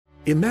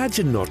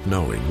Imagine not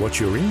knowing what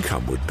your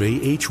income would be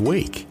each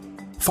week.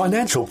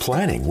 Financial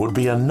planning would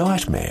be a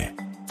nightmare.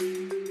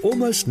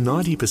 Almost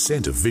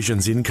 90% of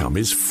Vision's income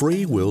is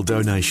free will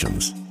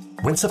donations.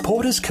 When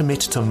supporters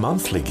commit to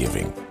monthly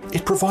giving,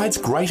 it provides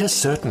greater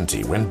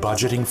certainty when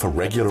budgeting for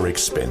regular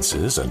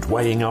expenses and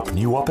weighing up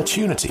new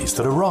opportunities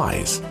that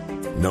arise.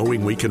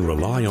 Knowing we can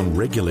rely on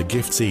regular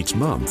gifts each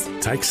month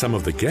takes some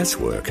of the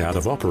guesswork out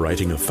of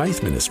operating a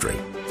faith ministry.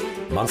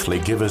 Monthly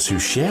givers who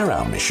share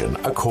our mission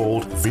are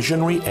called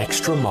Visionary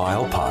Extra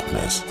Mile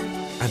Partners.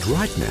 And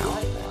right now,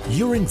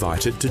 you're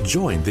invited to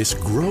join this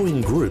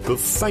growing group of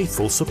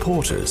faithful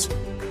supporters.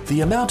 The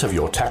amount of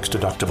your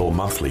tax-deductible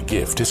monthly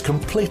gift is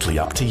completely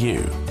up to you.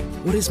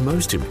 What is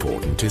most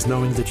important is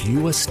knowing that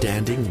you are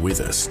standing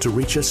with us to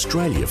reach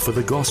Australia for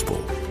the gospel.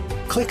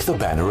 Click the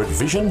banner at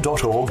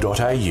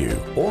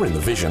vision.org.au or in the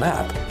Vision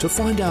app to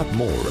find out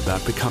more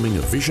about becoming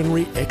a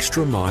Visionary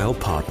Extra Mile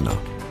Partner.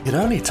 It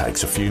only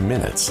takes a few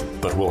minutes,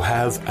 but will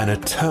have an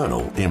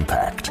eternal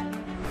impact.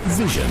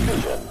 Vision.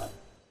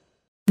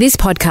 This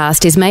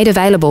podcast is made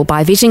available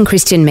by Vision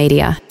Christian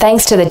Media,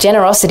 thanks to the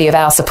generosity of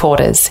our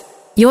supporters.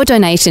 Your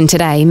donation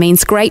today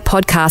means great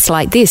podcasts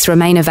like this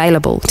remain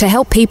available to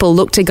help people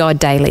look to God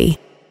daily.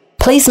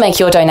 Please make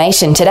your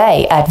donation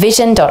today at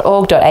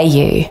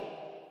vision.org.au.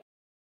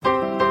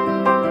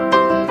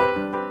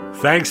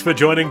 Thanks for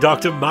joining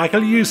Dr.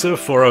 Michael Youssef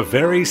for a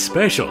very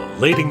special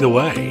Leading the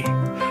Way.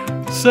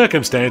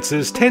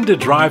 Circumstances tend to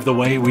drive the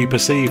way we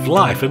perceive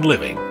life and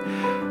living.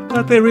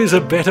 But there is a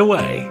better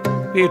way.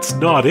 It's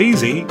not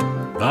easy,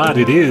 but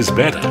it is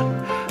better.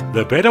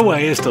 The better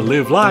way is to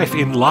live life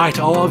in light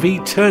of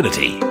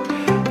eternity.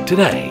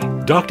 Today,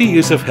 Dr.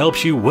 Youssef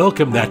helps you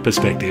welcome that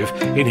perspective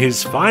in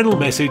his final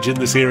message in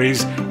the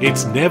series,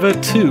 It's Never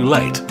Too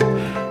Late.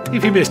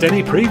 If you missed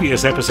any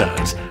previous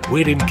episodes,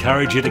 we'd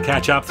encourage you to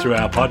catch up through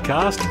our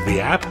podcast, the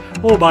app,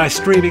 or by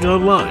streaming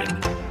online.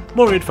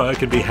 More info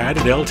can be had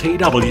at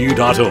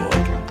ltw.org.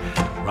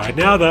 Right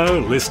now, though,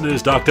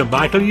 listeners, Dr.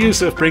 Michael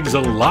Youssef brings a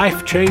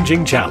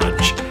life-changing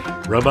challenge,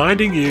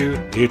 reminding you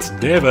it's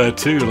never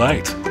too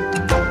late.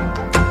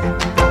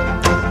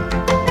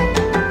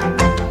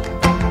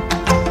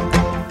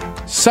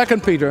 2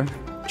 Peter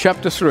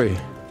chapter 3.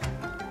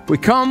 We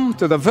come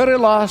to the very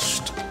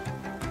last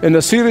in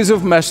a series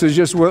of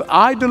messages where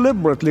I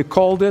deliberately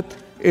called it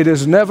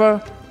is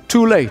never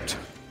too late.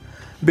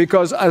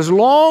 Because as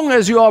long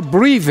as you are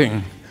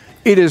breathing,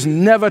 it is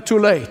never too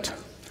late.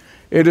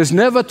 It is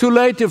never too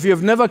late if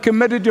you've never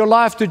committed your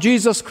life to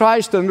Jesus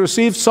Christ and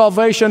received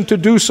salvation to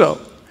do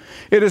so.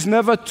 It is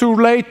never too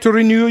late to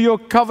renew your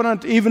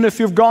covenant even if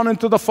you've gone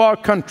into the far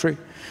country.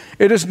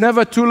 It is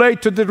never too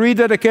late to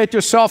rededicate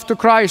yourself to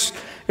Christ.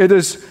 It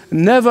is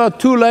never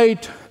too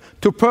late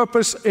to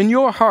purpose in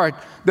your heart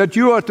that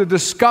you are to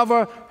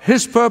discover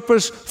His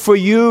purpose for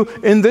you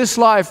in this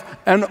life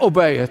and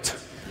obey it.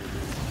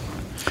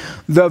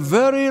 The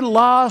very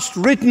last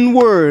written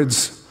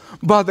words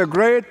by the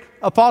great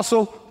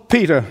apostle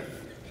Peter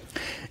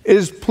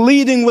is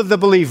pleading with the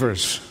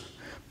believers,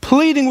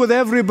 pleading with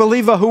every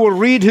believer who will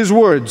read his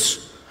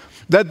words,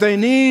 that they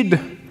need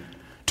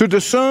to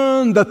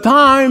discern the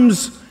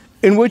times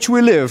in which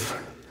we live,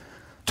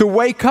 to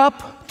wake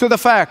up to the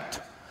fact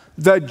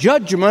that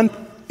judgment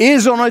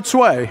is on its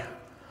way,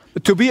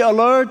 to be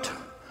alert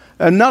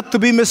and not to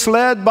be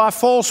misled by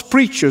false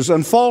preachers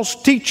and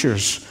false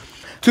teachers,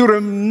 to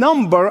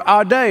remember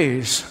our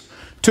days,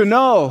 to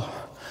know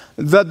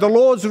that the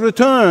Lord's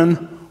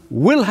return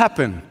will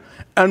happen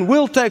and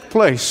will take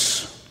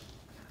place.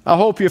 I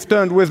hope you've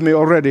turned with me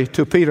already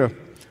to Peter.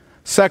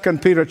 2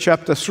 Peter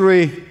chapter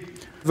 3,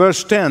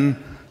 verse 10.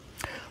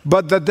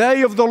 But the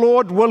day of the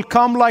Lord will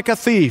come like a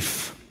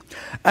thief,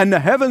 and the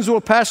heavens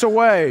will pass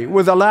away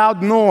with a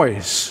loud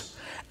noise,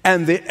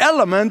 and the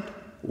element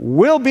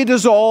will be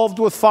dissolved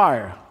with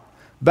fire.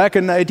 Back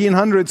in the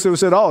 1800s, they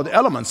said, the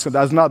elements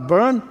does not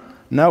burn.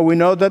 Now we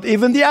know that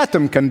even the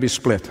atom can be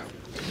split.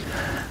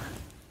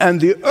 And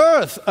the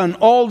earth and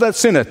all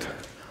that's in it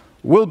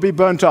will be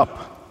burnt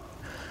up.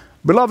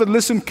 Beloved,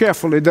 listen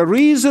carefully. The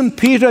reason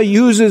Peter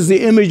uses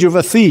the image of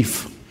a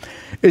thief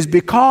is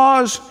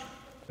because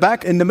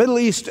back in the Middle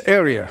East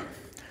area,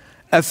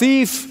 a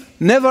thief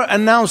never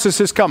announces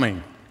his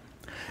coming.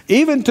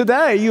 Even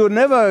today, you would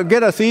never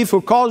get a thief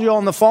who calls you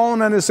on the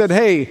phone and has said,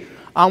 hey,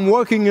 I'm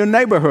working in your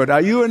neighborhood.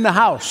 Are you in the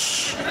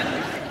house?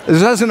 It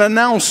doesn't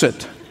announce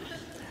it.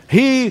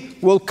 He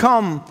will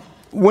come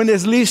when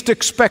it's least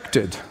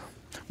expected.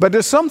 But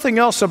there's something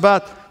else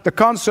about the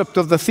concept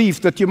of the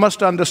thief that you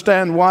must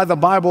understand why the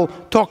Bible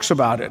talks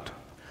about it.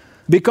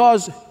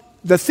 Because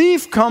the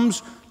thief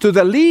comes to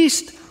the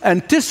least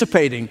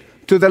anticipating,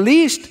 to the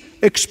least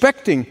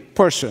expecting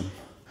person.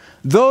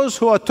 Those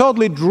who are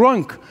totally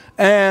drunk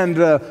and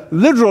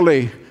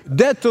literally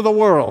dead to the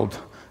world.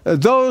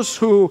 Those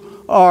who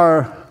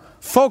are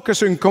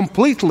focusing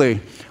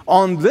completely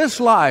on this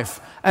life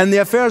and the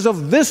affairs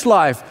of this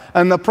life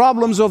and the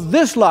problems of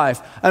this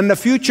life and the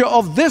future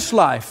of this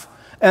life.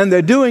 And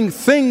they're doing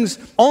things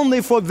only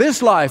for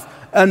this life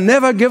and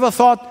never give a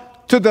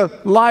thought to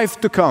the life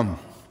to come.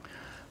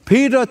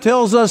 Peter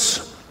tells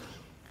us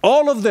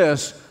All of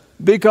this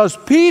because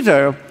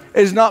Peter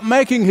is not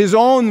making his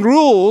own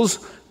rules.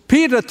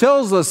 Peter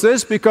tells us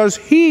this because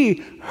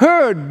he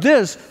heard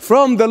this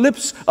from the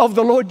lips of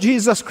the Lord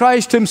Jesus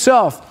Christ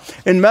himself.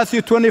 In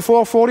Matthew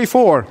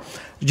 24:44,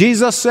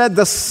 Jesus said,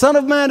 "The Son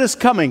of Man is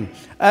coming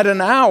at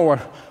an hour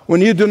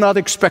when you do not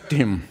expect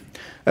him."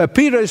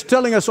 Peter is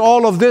telling us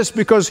all of this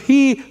because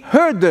he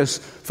heard this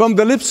from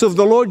the lips of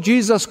the Lord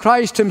Jesus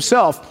Christ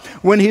himself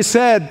when he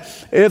said,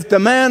 if the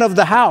man of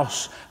the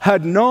house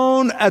had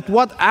known at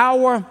what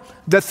hour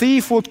the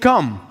thief would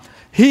come,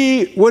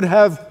 he would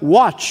have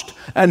watched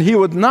and he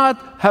would not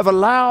have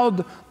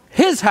allowed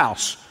his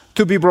house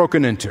to be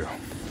broken into.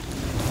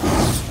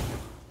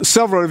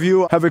 Several of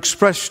you have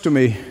expressed to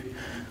me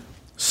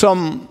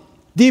some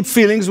deep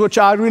feelings which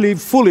I really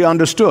fully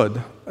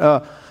understood.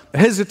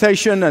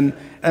 Hesitation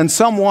and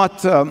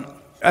somewhat,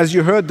 as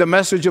you heard the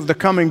message of the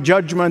coming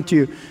judgment,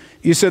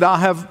 you said, I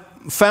have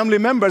family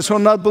members who are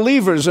not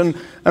believers, and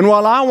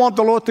while I want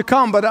the Lord to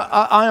come, but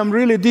I am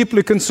really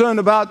deeply concerned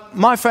about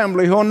my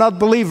family who are not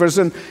believers,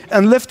 and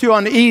left you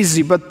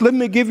uneasy. But let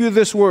me give you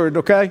this word,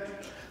 okay?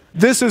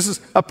 This is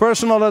a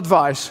personal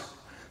advice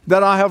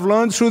that I have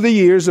learned through the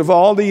years of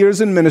all the years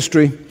in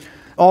ministry,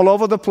 all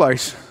over the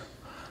place.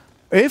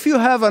 If you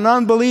have an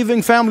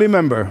unbelieving family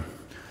member,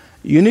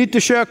 you need to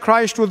share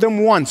Christ with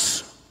them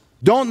once.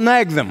 Don't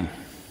nag them.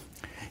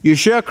 You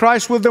share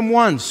Christ with them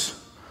once,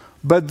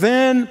 but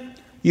then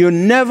you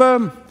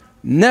never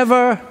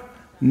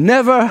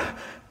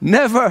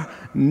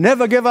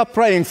give up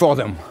praying for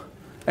them.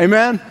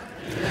 Amen?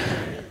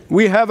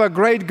 We have a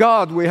great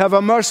God. We have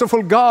a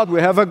merciful God. We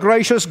have a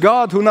gracious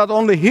God who not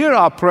only hears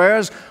our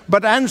prayers,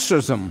 but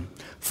answers them.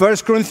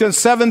 1 Corinthians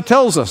 7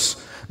 tells us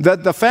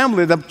that the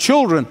family, the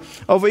children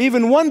of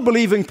even one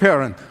believing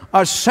parent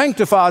are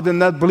sanctified in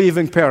that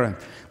believing parent,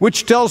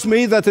 which tells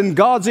me that in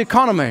God's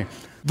economy,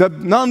 the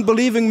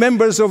non-believing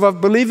members of a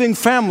believing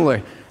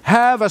family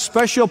have a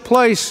special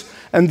place.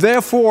 And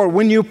therefore,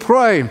 when you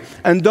pray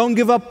and don't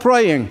give up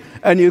praying,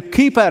 and you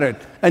keep at it,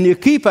 and you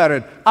keep at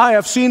it, I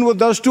have seen with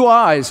those two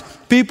eyes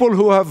people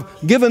who have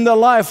given their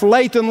life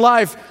late in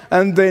life,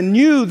 and they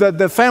knew that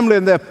the family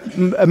and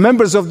the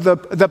members of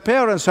the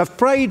parents have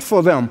prayed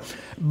for them.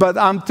 But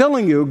I'm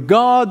telling you,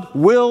 God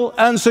will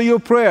answer your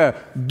prayer.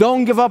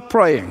 Don't give up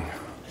praying.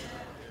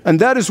 And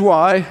that is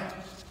why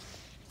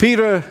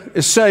Peter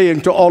is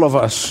saying to all of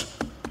us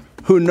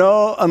who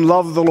know and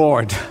love the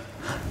Lord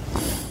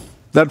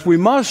that we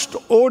must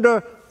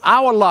order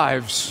our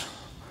lives.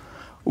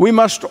 We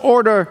must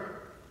order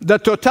the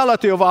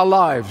totality of our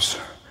lives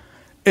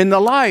in the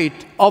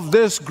light of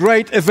this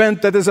great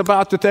event that is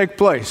about to take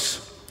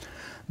place.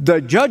 The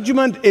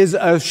judgment is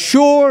as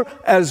sure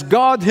as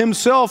God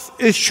himself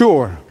is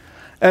sure.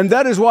 And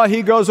that is why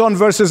he goes on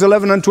verses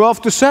 11 and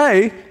 12 to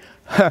say,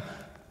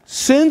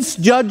 since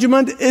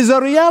judgment is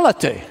a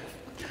reality,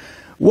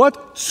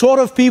 what sort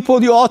of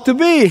people you ought to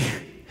be?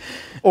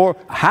 Or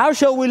how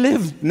shall we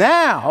live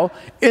now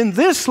in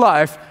this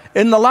life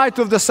in the light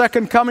of the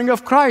second coming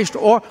of Christ?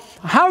 Or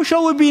how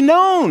shall we be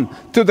known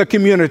to the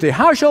community?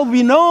 How shall we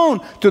be known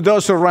to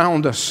those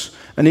around us?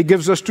 And he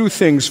gives us two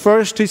things.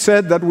 First, he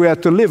said that we are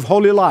to live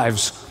holy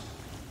lives.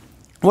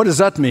 What does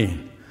that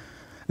mean?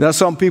 There are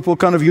some people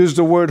kind of use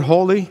the word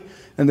holy,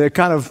 and they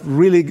kind of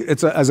really,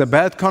 as a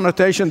bad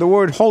connotation. The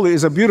word holy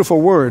is a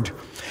beautiful word.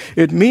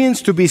 It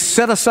means to be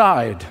set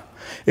aside.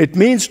 It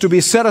means to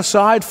be set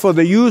aside for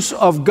the use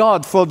of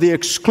God, for the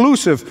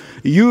exclusive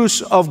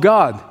use of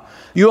God.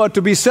 You are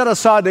to be set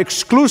aside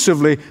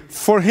exclusively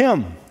for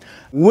Him.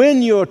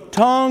 When your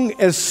tongue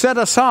is set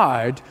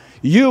aside,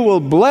 you will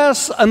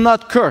bless and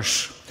not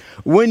curse.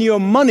 When your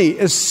money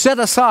is set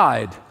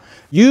aside,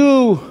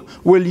 you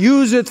will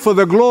use it for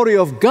the glory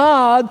of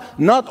God,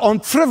 not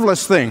on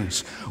frivolous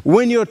things.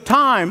 When your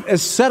time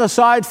is set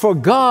aside for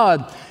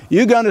God,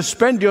 you're going to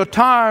spend your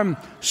time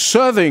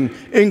serving,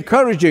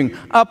 encouraging,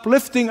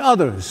 uplifting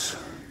others,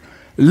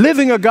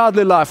 living a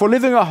godly life or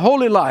living a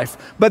holy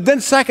life. But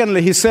then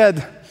secondly, he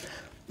said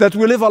that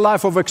we live a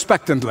life of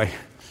expectantly,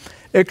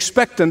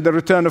 expectant the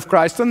return of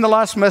Christ. In the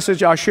last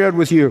message I shared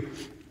with you,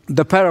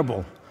 the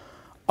parable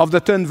of the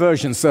 10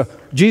 virgins.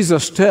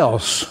 Jesus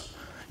tells,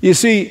 you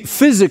see,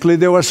 physically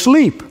they were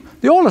asleep.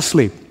 They're all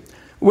asleep.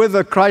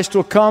 Whether Christ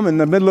will come in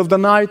the middle of the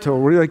night or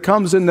whether He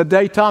comes in the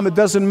daytime, it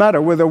doesn't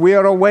matter. Whether we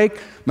are awake,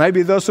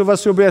 maybe those of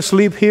us will be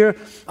asleep here,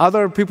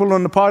 other people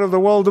in the part of the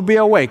world will be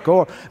awake,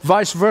 or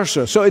vice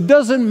versa. So it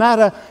doesn't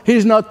matter.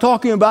 He's not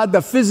talking about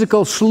the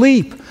physical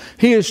sleep.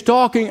 He is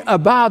talking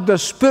about the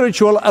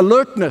spiritual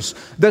alertness,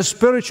 the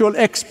spiritual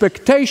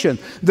expectation,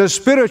 the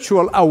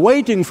spiritual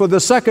awaiting for the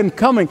second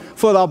coming,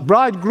 for the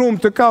bridegroom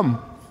to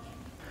come.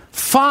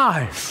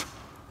 5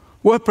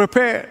 were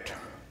prepared.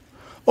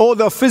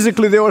 Although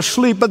physically they were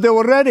asleep, but they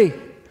were ready.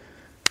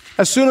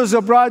 As soon as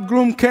the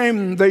bridegroom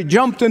came, they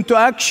jumped into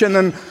action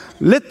and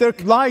lit their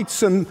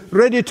lights and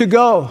ready to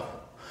go.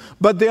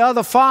 But the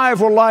other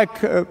 5 were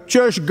like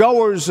church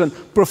goers and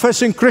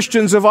professing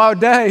Christians of our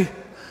day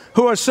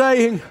who are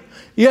saying,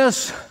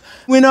 yes,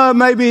 we know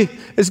maybe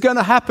it's going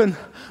to happen,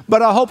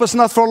 but I hope it's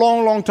not for a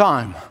long, long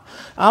time.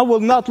 I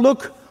will not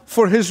look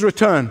for His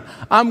return.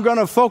 I'm going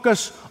to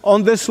focus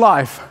on this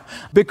life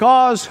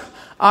because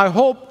I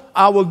hope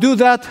I will do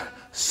that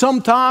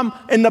sometime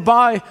in the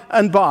by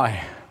and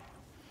by.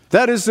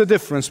 That is the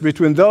difference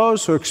between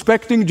those who are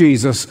expecting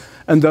Jesus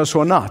and those who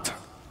are not.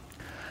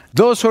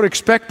 Those who are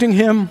expecting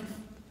Him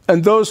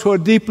and those who are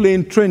deeply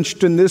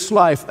entrenched in this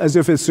life as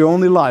if it's the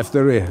only life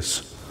there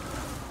is.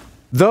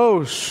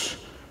 Those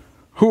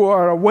who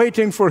are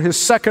waiting for His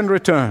second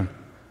return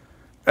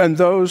and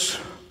those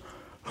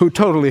who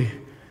totally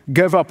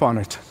gave up on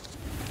it.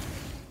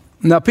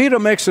 Now, Peter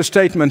makes a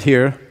statement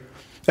here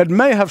that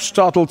may have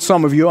startled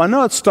some of you. I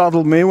know it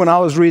startled me when I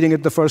was reading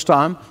it the first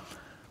time.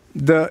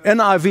 The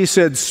NIV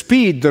said,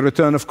 speed the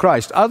return of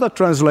Christ. Other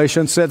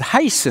translations said,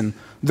 hasten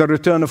the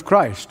return of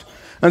Christ.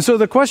 And so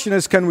the question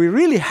is, can we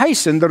really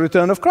hasten the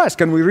return of Christ?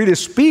 Can we really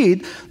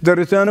speed the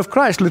return of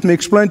Christ? Let me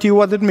explain to you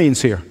what it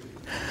means here.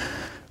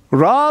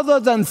 Rather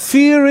than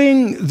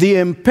fearing the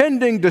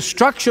impending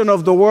destruction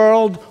of the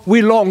world,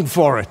 we long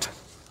for it.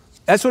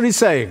 That's what he's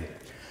saying.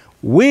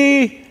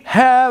 We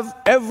have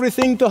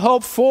everything to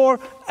hope for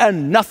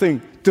and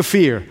nothing to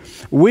fear.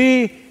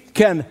 We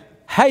can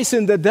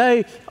hasten the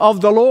day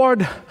of the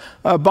Lord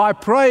by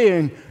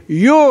praying,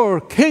 your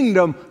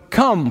kingdom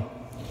come.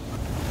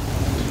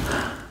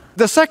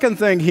 The second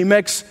thing he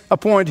makes a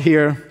point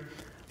here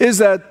is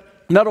that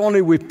not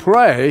only we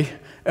pray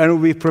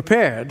and we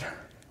prepared,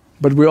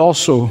 but we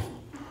also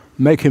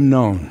make Him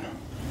known.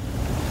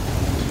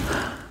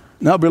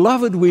 Now,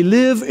 beloved, we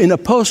live in a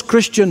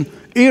post-Christian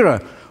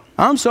era.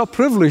 I'm so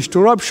privileged to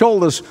rub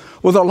shoulders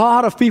with a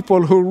lot of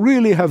people who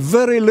really have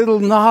very little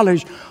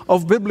knowledge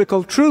of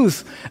biblical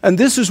truth. And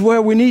this is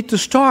where we need to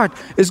start.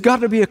 It's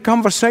got to be a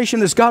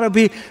conversation. It's got to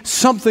be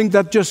something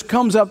that just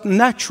comes up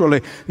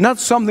naturally, not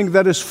something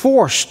that is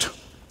forced.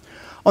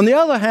 On the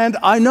other hand,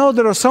 I know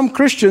there are some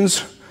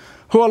Christians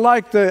who are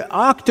like the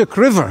Arctic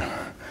River,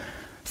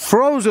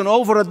 frozen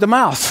over at the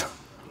mouth.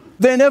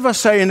 They never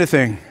say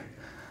anything.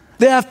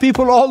 They have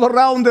people all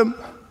around them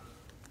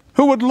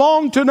who would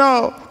long to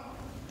know,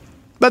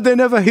 but they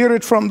never hear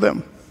it from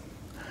them.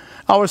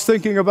 I was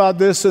thinking about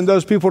this and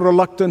those people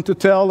reluctant to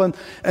tell and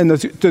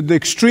the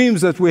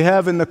extremes that we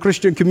have in the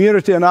Christian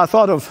community. And I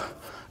thought of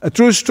a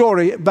true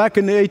story back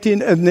in the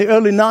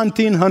early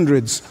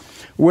 1900s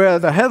where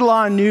the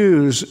headline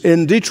news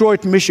in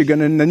Detroit,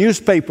 Michigan in the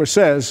newspaper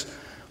says,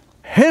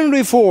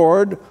 Henry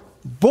Ford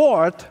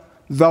bought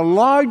the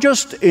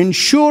largest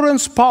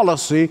insurance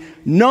policy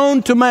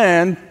known to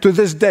man to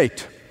this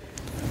date.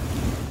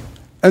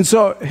 And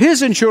so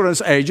his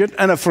insurance agent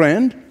and a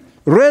friend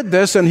read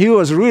this and he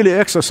was really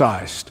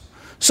exercised.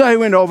 So he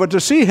went over to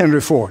see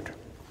Henry Ford.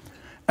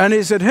 And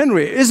he said,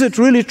 Henry, is it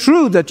really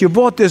true that you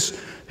bought this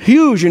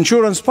huge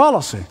insurance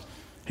policy?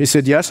 He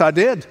said, yes, I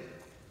did.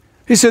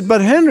 He said,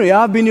 but Henry,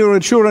 I've been your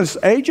insurance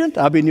agent.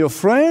 I've been your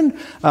friend.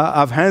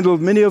 I've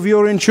handled many of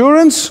your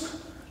insurance.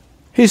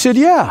 He said,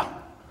 yeah,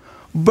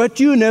 but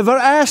you never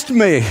asked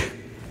me.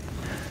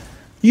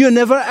 You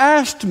never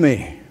asked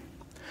me.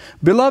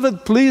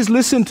 Beloved, please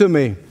listen to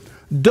me.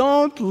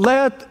 Don't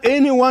let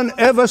anyone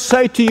ever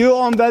say to you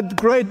on that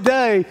great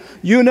day,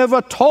 you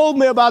never told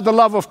me about the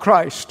love of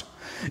Christ.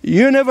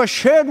 You never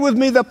shared with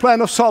me the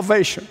plan of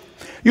salvation.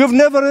 You've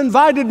never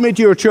invited me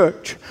to your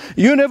church.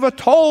 You never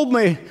told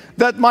me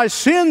that my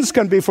sins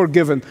can be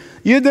forgiven.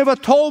 You never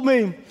told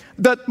me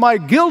that my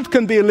guilt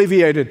can be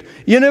alleviated.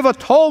 You never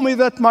told me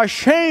that my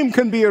shame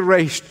can be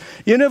erased.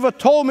 You never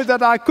told me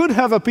that I could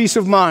have a peace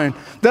of mind,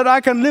 that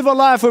I can live a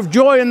life of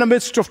joy in the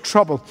midst of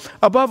trouble.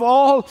 Above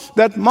all,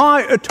 that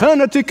my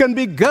eternity can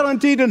be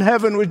guaranteed in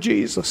heaven with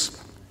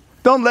Jesus.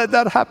 Don't let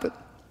that happen.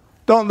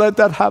 Don't let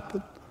that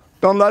happen.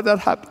 Don't let that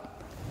happen.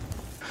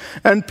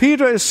 And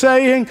Peter is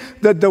saying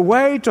that the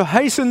way to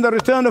hasten the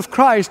return of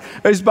Christ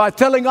is by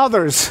telling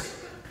others.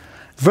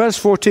 Verse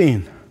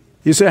 14,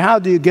 you say, how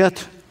do you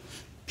get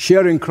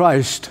sharing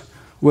Christ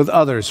with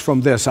others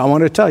from this? I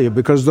want to tell you,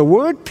 because the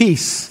word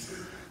peace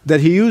that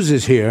he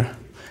uses here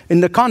in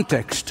the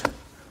context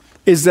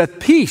is that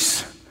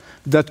peace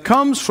that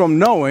comes from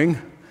knowing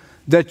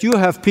that you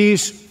have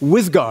peace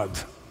with God.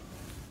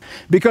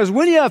 Because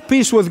when you have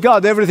peace with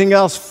God, everything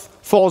else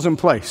falls in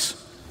place.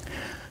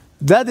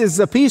 That is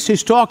the peace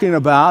he's talking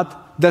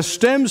about that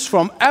stems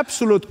from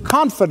absolute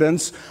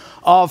confidence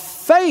of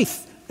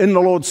faith in the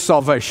Lord's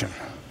salvation.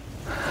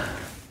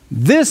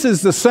 This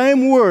is the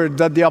same word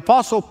that the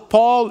Apostle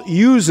Paul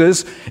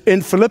uses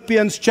in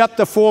Philippians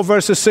chapter 4,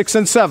 verses 6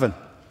 and 7.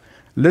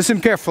 Listen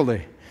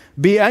carefully.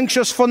 Be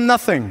anxious for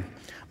nothing,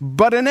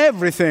 but in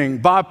everything,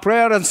 by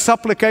prayer and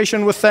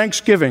supplication with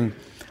thanksgiving,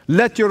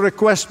 let your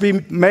requests be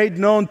made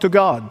known to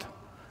God.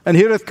 And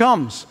here it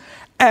comes.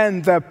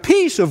 And the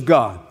peace of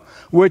God,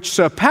 which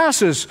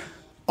surpasses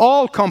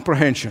all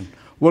comprehension,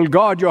 will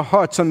guard your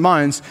hearts and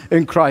minds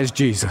in Christ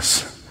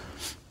Jesus.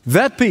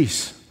 That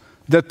peace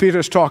that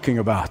Peter's talking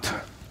about,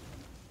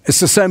 it's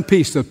the same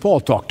peace that Paul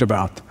talked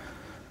about.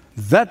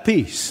 That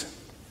peace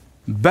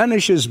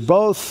banishes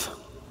both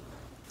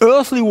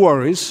earthly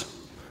worries,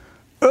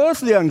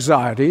 earthly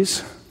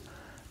anxieties,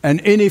 and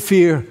any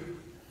fear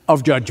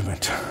of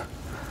judgment.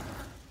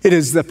 It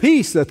is the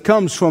peace that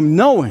comes from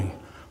knowing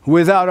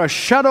without a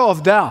shadow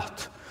of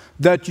doubt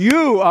that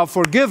you are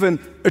forgiven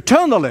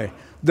eternally,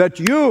 that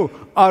you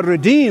are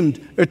redeemed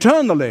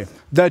eternally,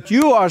 that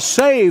you are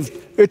saved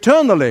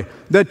eternally,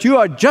 that you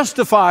are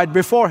justified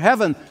before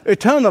heaven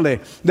eternally,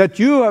 that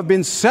you have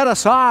been set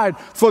aside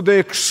for the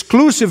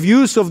exclusive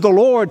use of the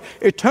Lord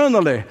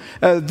eternally,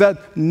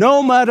 that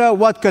no matter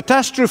what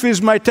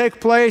catastrophes may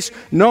take place,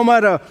 no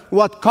matter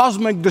what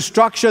cosmic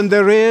destruction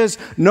there is,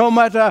 no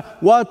matter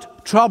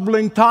what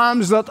troubling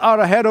times that are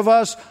ahead of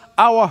us,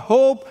 our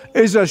hope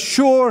is as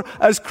sure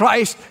as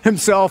Christ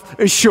himself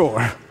is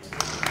sure.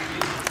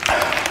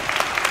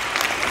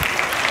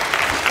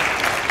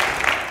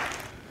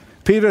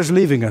 Peter's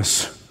leaving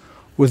us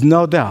with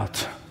no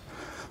doubt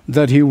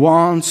that he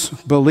wants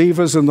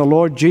believers in the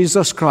Lord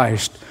Jesus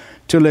Christ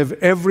to live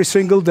every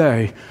single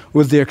day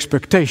with the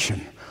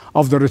expectation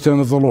of the return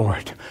of the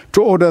Lord,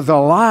 to order their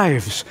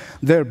lives,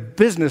 their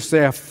business,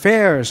 their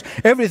affairs,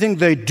 everything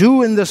they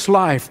do in this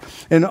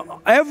life, and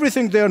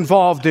everything they're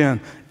involved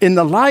in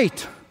the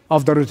light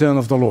of the return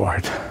of the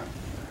Lord.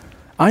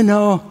 I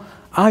know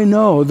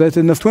that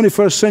in the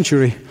 21st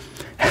century,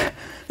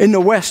 in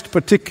the West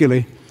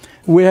particularly,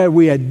 where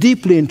we are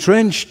deeply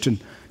entrenched in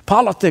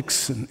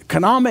politics and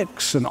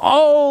economics and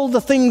all the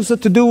things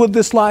that to do with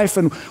this life,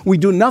 and we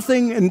do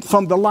nothing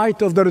from the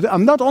light of the...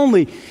 not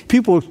only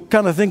people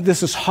kind of think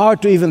this is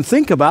hard to even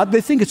think about, they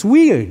think it's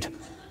weird.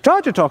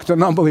 Try to talk to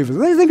non-believers.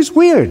 They think it's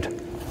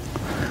weird.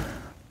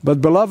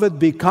 But beloved,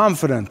 be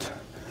confident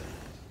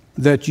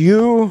that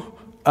you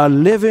are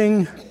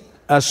living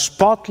a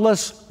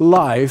spotless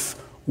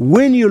life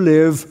when you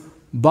live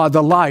by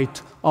the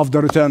light of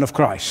the return of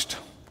Christ.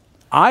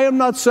 I am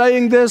not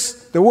saying this,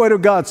 the Word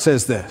of God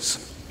says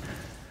this.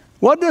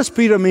 What does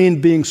Peter mean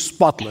being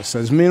spotless?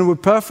 Does it mean we're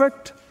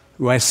perfect?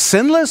 We're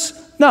sinless?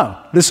 No,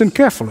 listen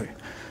carefully.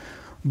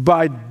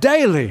 By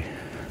daily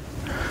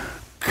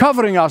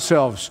covering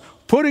ourselves,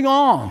 putting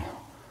on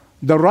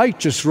the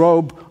righteous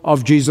robe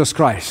of Jesus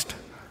Christ.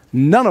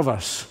 None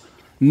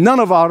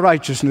of our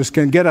righteousness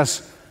can get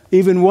us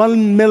even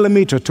 1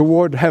 millimeter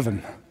toward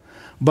heaven.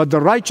 But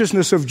the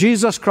righteousness of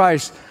Jesus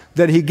Christ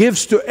that he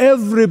gives to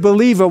every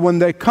believer when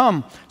they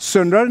come,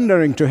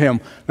 surrendering to him,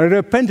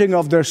 repenting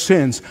of their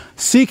sins,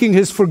 seeking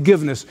his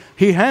forgiveness,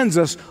 he hands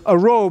us a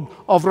robe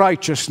of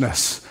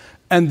righteousness.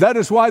 And that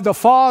is why the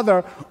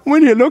Father,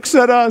 when he looks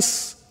at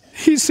us,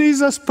 he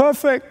sees us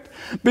perfect,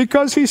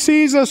 because he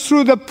sees us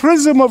through the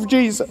prism of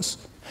Jesus.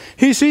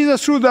 He sees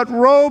us through that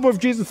robe of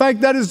Jesus. In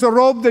fact, that is the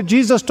robe that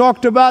Jesus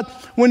talked about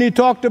when he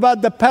talked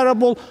about the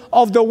parable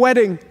of the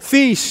wedding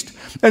feast.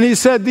 And he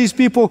said these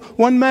people,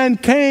 one man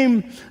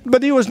came,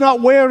 but he was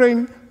not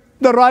wearing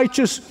the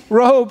righteous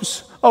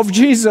robes of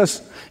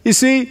Jesus. You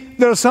see,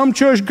 there are some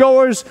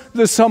churchgoers,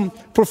 there's some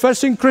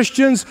professing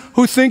Christians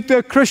who think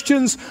they're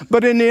Christians,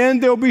 but in the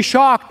end they'll be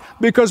shocked,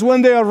 because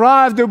when they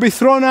arrive, they'll be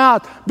thrown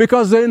out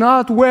because they're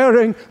not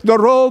wearing the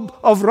robe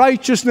of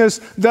righteousness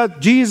that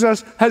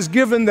Jesus has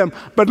given them.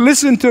 But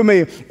listen to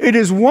me, it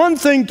is one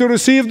thing to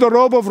receive the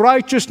robe of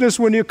righteousness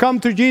when you come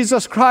to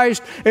Jesus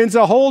Christ. It's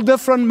a whole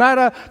different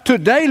matter to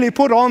daily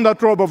put on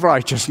that robe of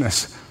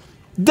righteousness.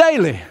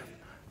 Daily,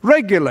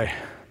 regularly.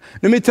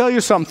 Let me tell you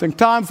something,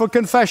 time for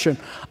confession.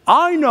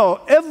 I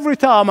know every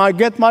time I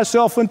get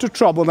myself into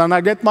trouble, and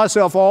I get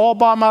myself all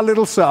by my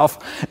little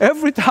self,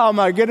 every time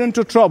I get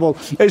into trouble,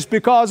 it's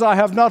because I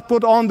have not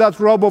put on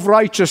that robe of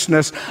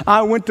righteousness.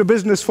 I went to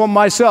business for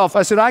myself.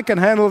 I said, I can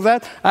handle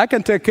that. I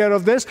can take care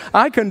of this.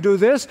 I can do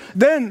this.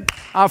 Then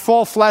I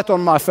fall flat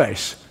on my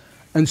face.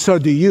 And so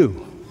do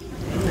you.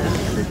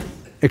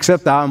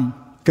 Except I'm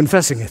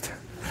confessing it.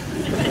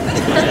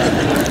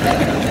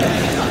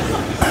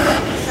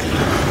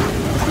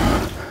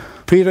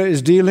 Peter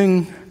is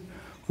dealing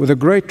with a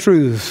great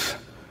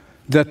truth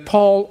that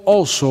Paul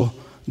also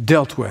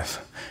dealt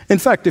with. In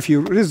fact, if you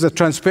read the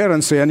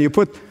transparency and you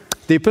put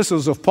the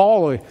epistles of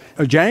Paul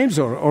or James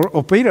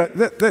or Peter,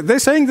 they're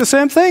saying the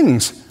same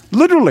things,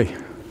 literally.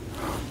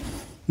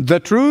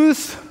 The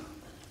truth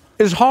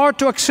is hard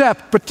to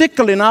accept,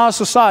 particularly in our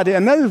society,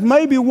 and that is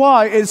maybe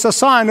why it's a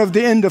sign of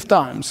the end of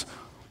times.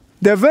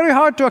 They're very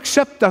hard to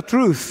accept the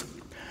truth.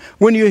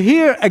 When you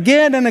hear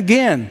again and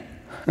again,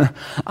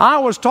 I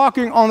was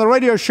talking on the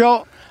radio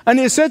show, and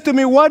he said to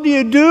me, what do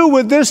you do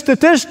with these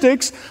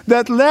statistics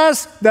that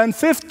less than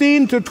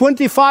 15 to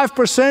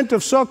 25%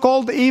 of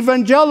so-called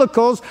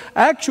evangelicals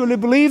actually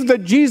believe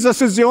that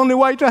Jesus is the only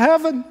way to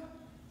heaven?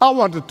 I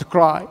wanted to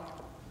cry.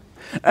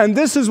 And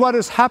this is what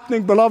is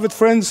happening, beloved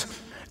friends.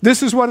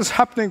 This is what is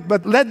happening,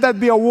 but let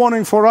that be a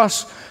warning for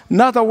us,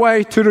 not a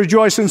way to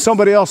rejoice in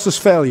somebody else's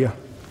failure.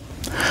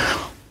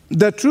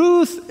 The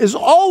truth is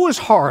always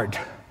hard.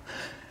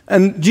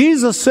 And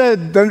Jesus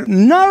said, the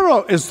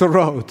narrow is the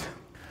road.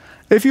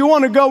 If you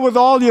want to go with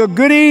all your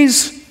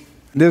goodies,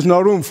 there's no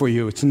room for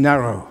you. It's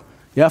narrow.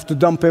 You have to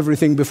dump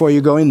everything before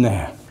you go in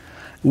there.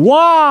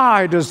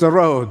 Wide is the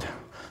road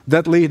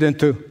that leads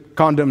into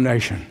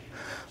condemnation.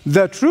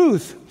 The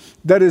truth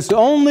that is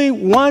only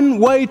one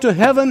way to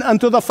heaven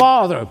and to the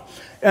Father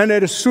and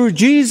it is through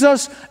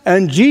Jesus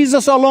and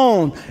Jesus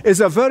alone.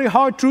 Is a very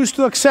hard truth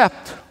to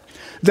accept,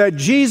 that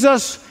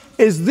Jesus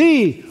is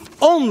the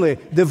only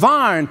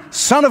divine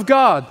Son of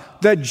God,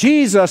 that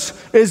Jesus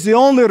is the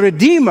only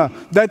Redeemer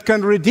that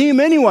can redeem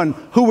anyone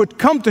who would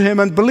come to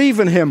Him and believe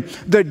in Him,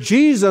 that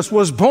Jesus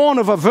was born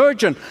of a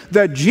virgin,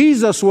 that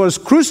Jesus was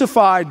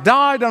crucified,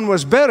 died, and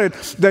was buried,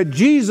 that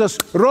Jesus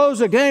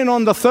rose again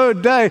on the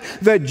third day,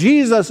 that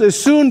Jesus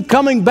is soon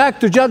coming back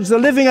to judge the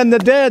living and the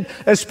dead,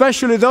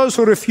 especially those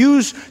who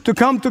refuse to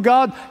come to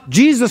God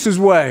Jesus'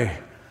 way.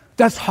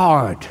 That's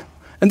hard.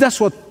 And that's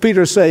what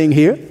Peter's saying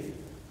here,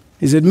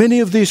 is that many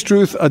of these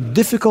truths are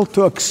difficult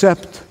to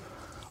accept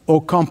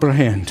or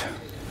comprehend.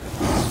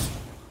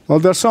 Well,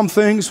 there's some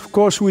things, of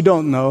course, we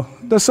don't know.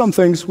 There's some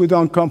things we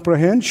don't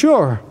comprehend.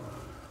 Sure,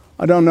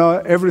 I don't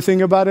know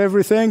everything about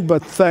everything,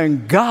 but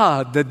thank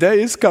God the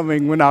day is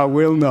coming when I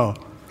will know,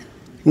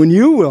 when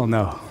you will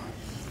know.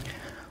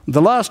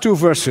 The last two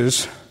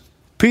verses,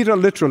 Peter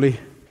literally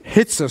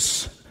hits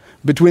us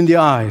between the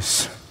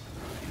eyes.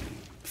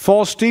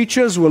 False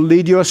teachers will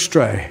lead you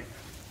astray.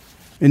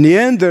 In the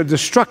end, their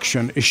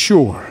destruction is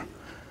sure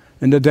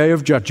in the day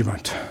of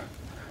judgment.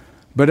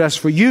 But as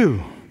for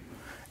you,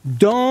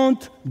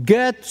 don't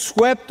get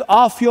swept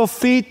off your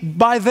feet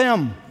by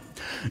them.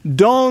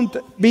 Don't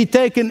be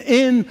taken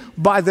in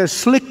by their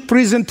slick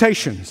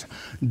presentations.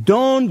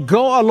 Don't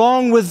go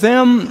along with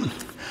them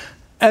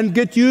and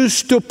get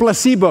used to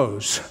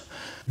placebos.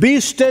 Be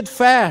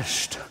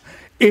steadfast,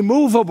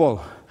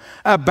 immovable,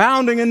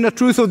 abounding in the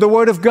truth of the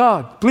Word of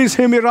God. Please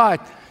hear me right.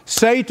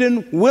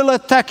 Satan will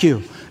attack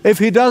you. If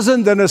he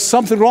doesn't, then there's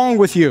something wrong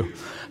with you.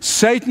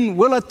 Satan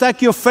will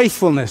attack your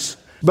faithfulness.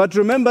 But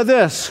remember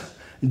this,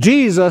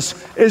 Jesus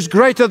is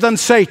greater than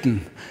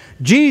Satan.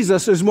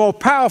 Jesus is more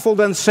powerful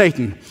than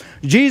Satan.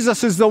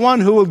 Jesus is the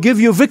one who will give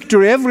you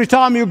victory every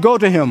time you go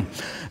to Him.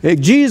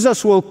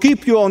 Jesus will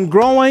keep you on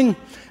growing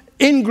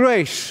in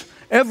grace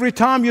every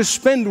time you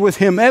spend with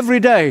Him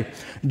every day.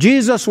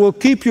 Jesus will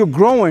keep you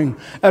growing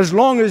as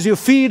long as you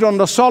feed on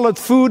the solid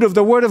food of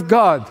the Word of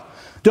God.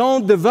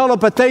 Don't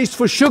develop a taste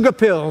for sugar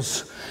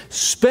pills.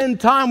 Spend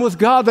time with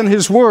God and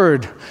His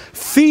Word.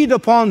 Feed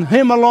upon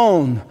Him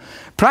alone.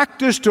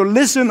 Practice to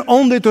listen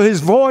only to His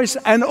voice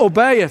and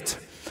obey it.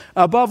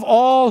 Above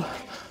all,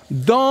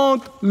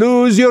 don't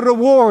lose your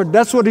reward.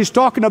 That's what he's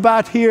talking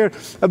about here,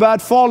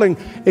 about falling.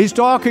 He's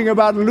talking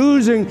about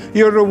losing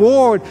your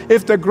reward.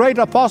 If the great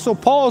Apostle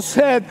Paul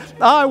said,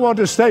 I want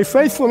to stay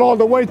faithful all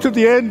the way to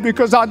the end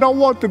because I don't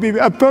want to be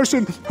a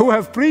person who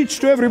have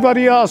preached to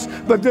everybody else,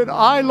 but then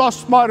I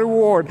lost my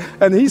reward.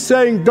 And he's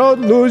saying,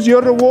 don't lose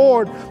your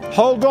reward.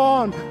 Hold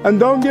on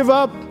and don't give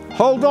up.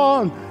 Hold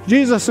on.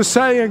 Jesus is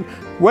saying,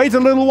 wait a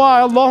little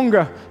while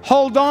longer.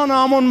 Hold on,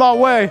 I'm on my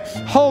way.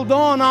 Hold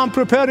on, I'm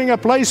preparing a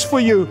place for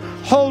you.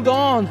 Hold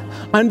on,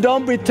 and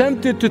don't be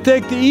tempted to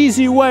take the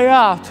easy way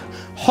out.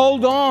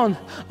 Hold on,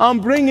 I'm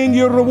bringing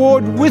your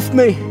reward with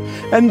me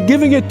and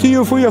giving it to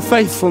you for your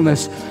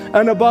faithfulness.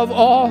 And above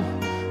all,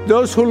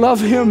 those who love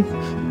Him,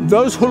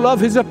 those who love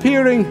His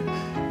appearing,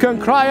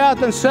 can cry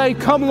out and say,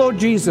 come, Lord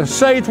Jesus.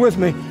 Say it with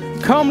me.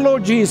 Come,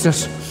 Lord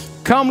Jesus.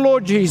 Come,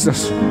 Lord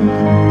Jesus.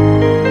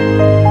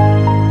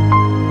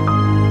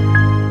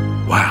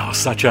 Wow,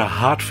 such a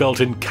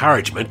heartfelt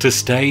encouragement to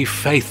stay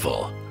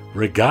faithful.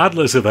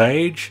 Regardless of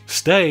age,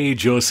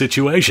 stage, or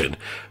situation,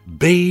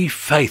 be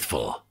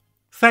faithful.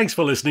 Thanks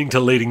for listening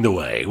to Leading the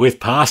Way with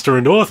pastor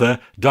and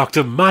author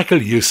Dr.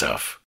 Michael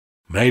Youssef.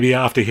 Maybe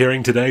after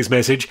hearing today's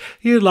message,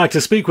 you'd like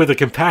to speak with a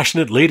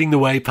compassionate Leading the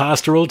Way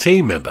pastoral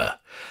team member.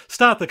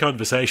 Start the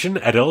conversation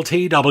at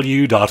ltw.org/Jesus.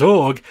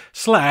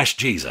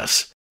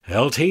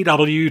 ltw.org/Jesus.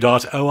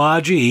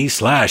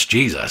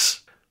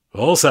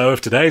 Also,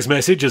 if today's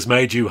message has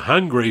made you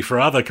hungry for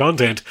other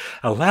content,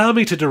 allow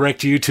me to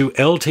direct you to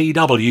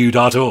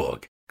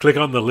ltw.org. Click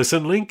on the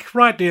listen link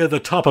right near the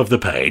top of the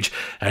page,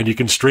 and you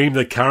can stream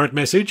the current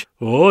message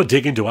or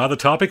dig into other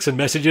topics and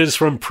messages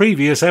from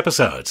previous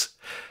episodes.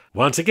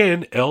 Once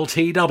again,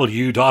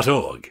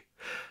 ltw.org.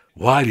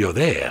 While you're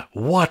there,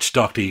 watch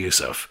Dr.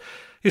 Youssef.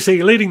 You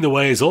see, Leading the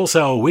Way is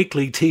also a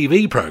weekly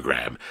TV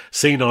program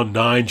seen on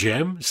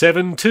 9GEM,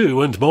 7,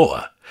 2 and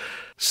more.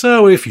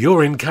 So if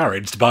you're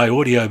encouraged by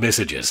audio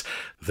messages,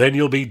 then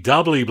you'll be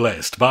doubly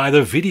blessed by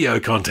the video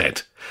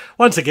content.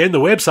 Once again, the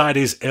website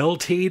is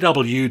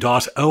ltw.org.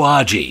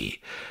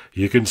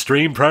 You can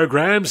stream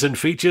programs and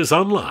features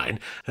online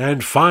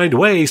and find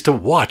ways to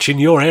watch in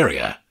your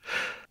area.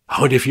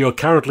 Oh, and if you're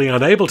currently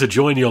unable to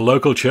join your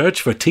local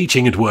church for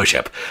teaching and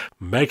worship,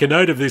 make a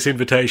note of this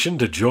invitation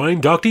to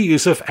join Dr.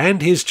 Youssef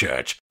and his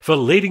church for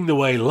Leading the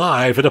Way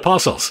live at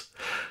Apostles.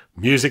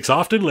 Music's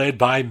often led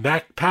by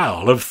Mac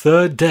Powell of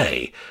Third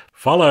Day,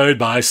 followed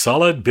by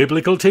solid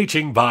biblical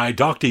teaching by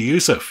Dr.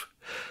 Youssef.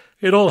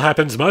 It all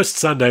happens most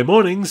Sunday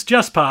mornings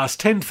just past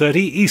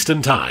 10:30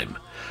 Eastern Time.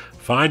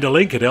 Find a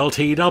link at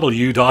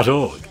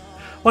ltw.org.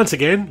 Once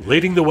again,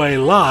 Leading the Way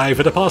live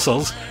at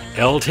Apostles,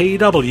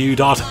 ltw.org.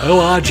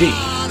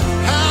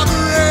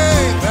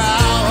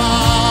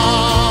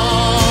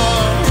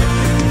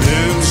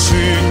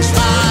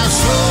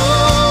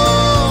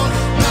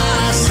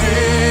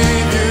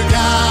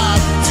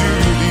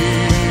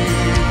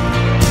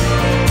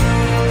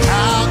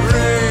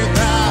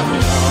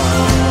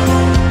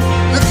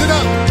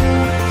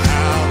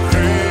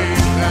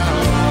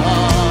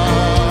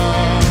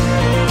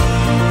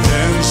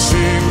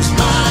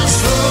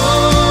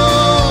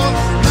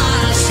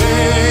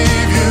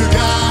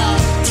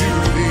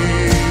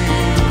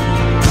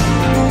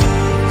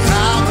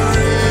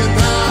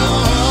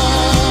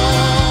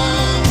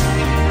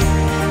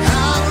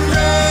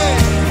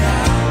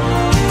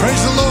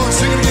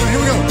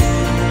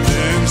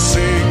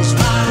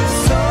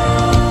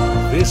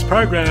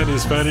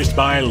 is furnished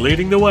by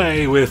Leading the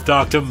Way with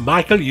Dr.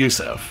 Michael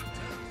Youssef.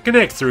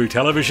 Connect through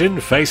television,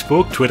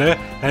 Facebook, Twitter,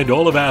 and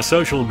all of our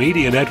social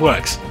media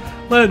networks.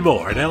 Learn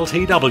more at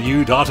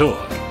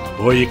ltw.org.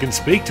 Or you can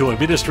speak to a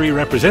ministry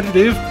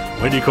representative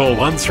when you call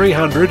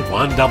 1300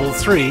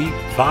 133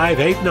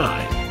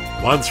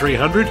 589.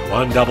 1300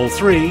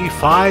 133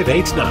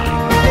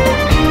 589.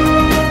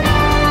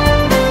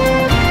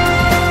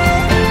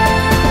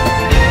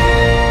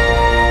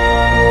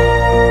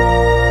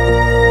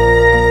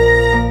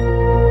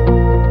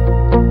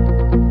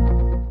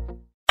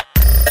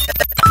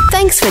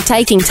 Thanks for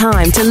taking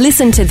time to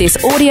listen to this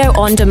audio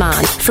on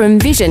demand from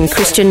Vision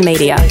Christian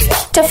Media.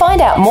 To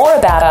find out more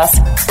about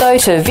us, go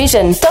to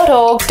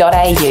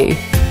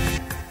vision.org.au.